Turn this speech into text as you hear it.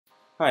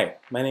Hi,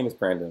 my name is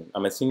Brandon.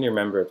 I'm a senior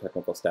member of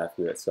technical staff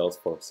here at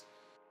Salesforce.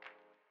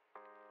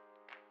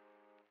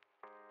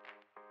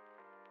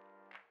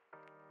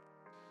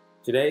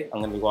 Today, I'm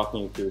going to be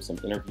walking you through some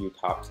interview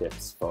top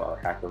tips for our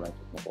HackerRank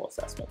technical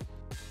assessment.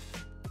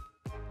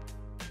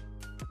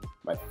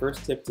 My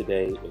first tip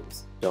today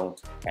is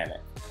don't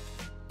panic.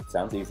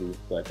 Sounds easy,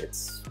 but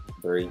it's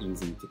very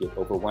easy to get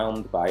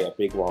overwhelmed by a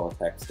big wall of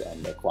text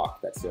and the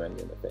clock that's staring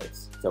you in the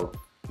face. So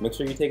make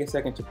sure you take a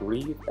second to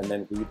breathe and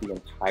then read the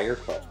entire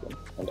question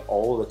and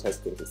all the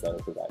test cases that are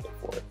provided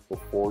for it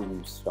before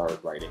you start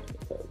writing any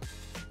code.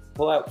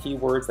 Pull out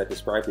keywords that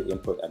describe the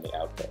input and the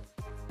output.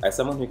 As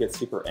someone who gets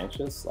super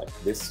anxious, like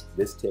this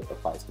tip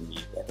applies to me,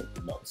 I think,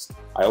 the most.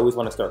 I always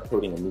want to start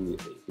coding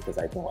immediately because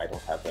I know I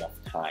don't have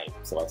enough time,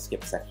 so I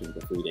skip sections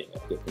of reading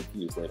and get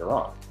confused later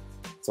on.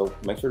 So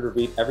make sure to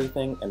read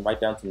everything and write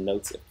down some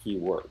notes of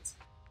keywords.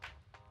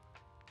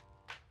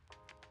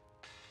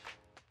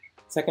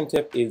 Second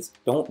tip is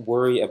don't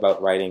worry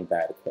about writing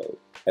bad code,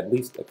 at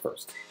least at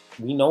first.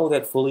 We know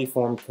that fully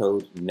formed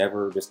code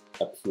never just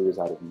appears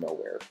out of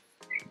nowhere.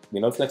 We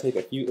know it's going to take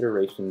a few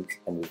iterations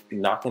and you're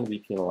not going to be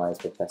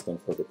penalized for testing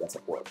code that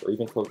doesn't work, or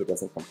even code that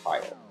doesn't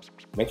compile.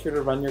 Make sure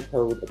to run your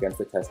code against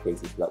the test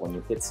cases so that when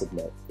you hit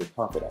submit, you're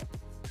confident.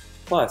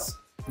 Plus,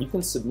 you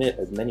can submit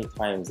as many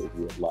times as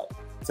you would like.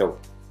 So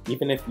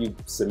even if you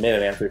submit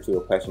an answer to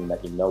a question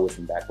that you know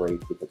isn't that great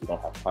because you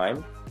don't have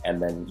time,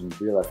 and then you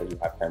realize that you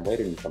have time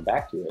later and you come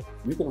back to it,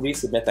 you can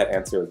resubmit that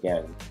answer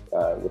again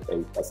with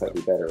a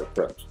slightly better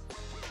approach.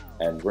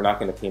 And we're not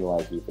going to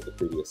penalize you for the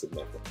previous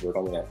submission. We're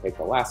only going to take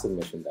the last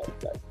submission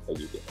that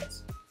you gave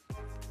us.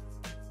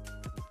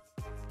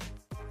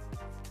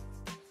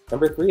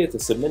 Number 3 is to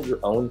submit your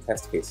own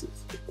test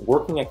cases.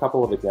 Working a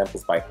couple of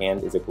examples by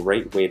hand is a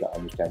great way to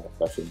understand the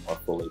question more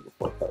fully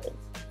before coding.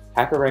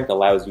 HackerRank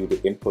allows you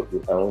to input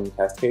your own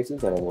test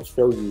cases, and it will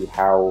show you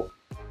how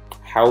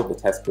the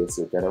test cases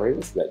are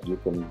generated so that you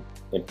can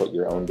input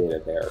your own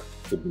data there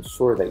to be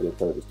sure that your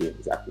code is doing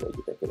exactly what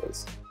you think it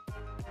is.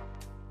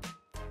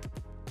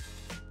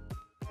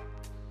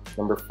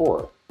 Number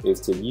 4 is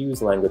to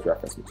use language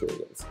reference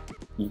materials.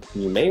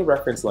 You may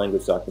reference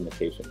language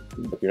documentation,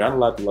 but you're not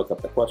allowed to look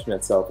up the question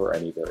itself or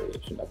any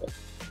variation of it.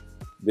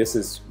 This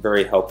is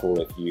very helpful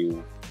if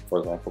you, for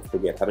example,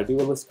 forget how to do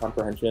a list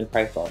comprehension in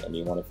Python and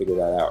you want to figure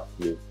that out.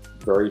 You're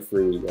always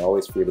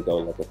free to go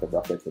look at the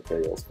reference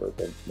materials for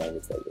the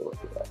language that you're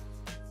working with.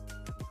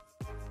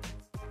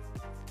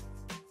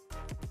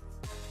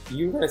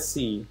 You're going to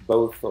see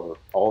both or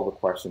all the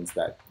questions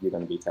that you're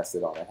going to be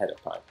tested on ahead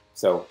of time.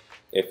 So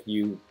if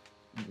you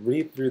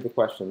read through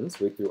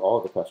all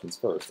the questions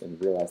first and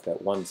realize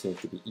that one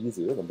seems to be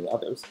easier than the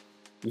others,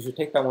 you should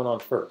take that one on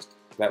first.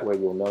 That way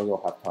you'll know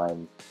you'll have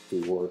time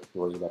to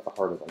worry about the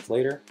harder ones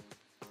later,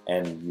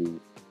 and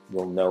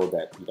you'll know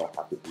that you don't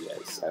have to be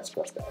as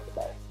stressed out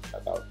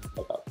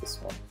about this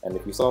one. And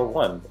if you solve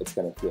one, it's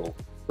going to feel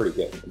pretty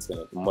good. It's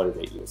going to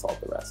motivate you to solve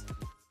the rest.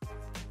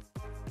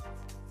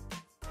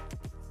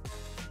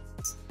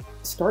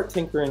 Start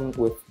tinkering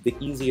with the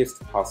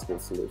easiest possible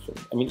solution.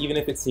 I mean, even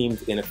if it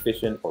seems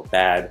inefficient or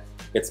bad,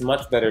 it's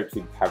much better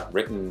to have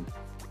written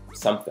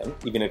something,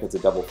 even if it's a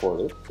double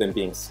forward, than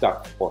being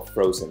stuck or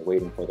frozen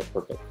waiting for the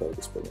perfect code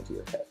to spring into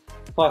your head.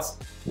 Plus,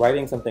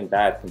 writing something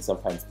bad can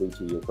sometimes lead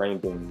to your brain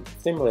being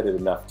stimulated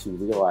enough to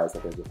realize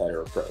that there's a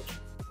better approach.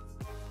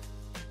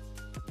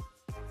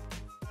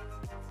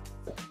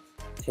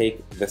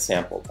 Take the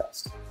sample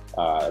test.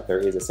 There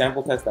is a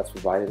sample test that's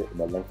provided in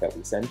the link that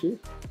we send you.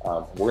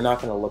 We're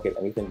not going to look at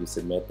anything you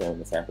submit during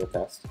the sample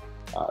test.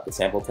 The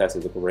sample test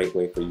is a great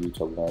way for you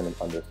to learn and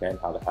understand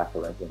how the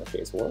HackerRank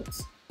interface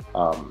works,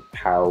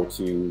 how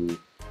to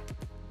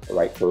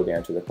write code to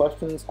answer the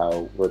questions,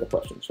 where the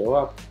questions show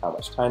up, how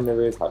much time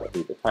there is, how to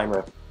read the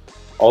timer.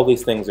 All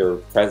these things are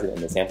present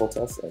in the sample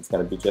test, and it's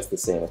going to be just the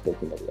same as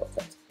taking the real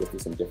test, just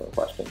with some different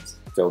questions.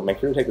 So make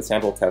sure to take the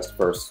sample test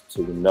first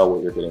to know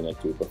what you're getting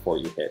into before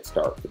you hit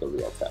start for the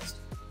real test.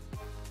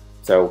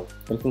 So,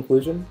 in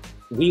conclusion,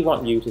 we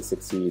want you to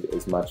succeed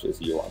as much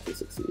as you want to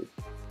succeed.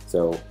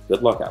 So,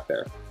 good luck out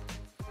there.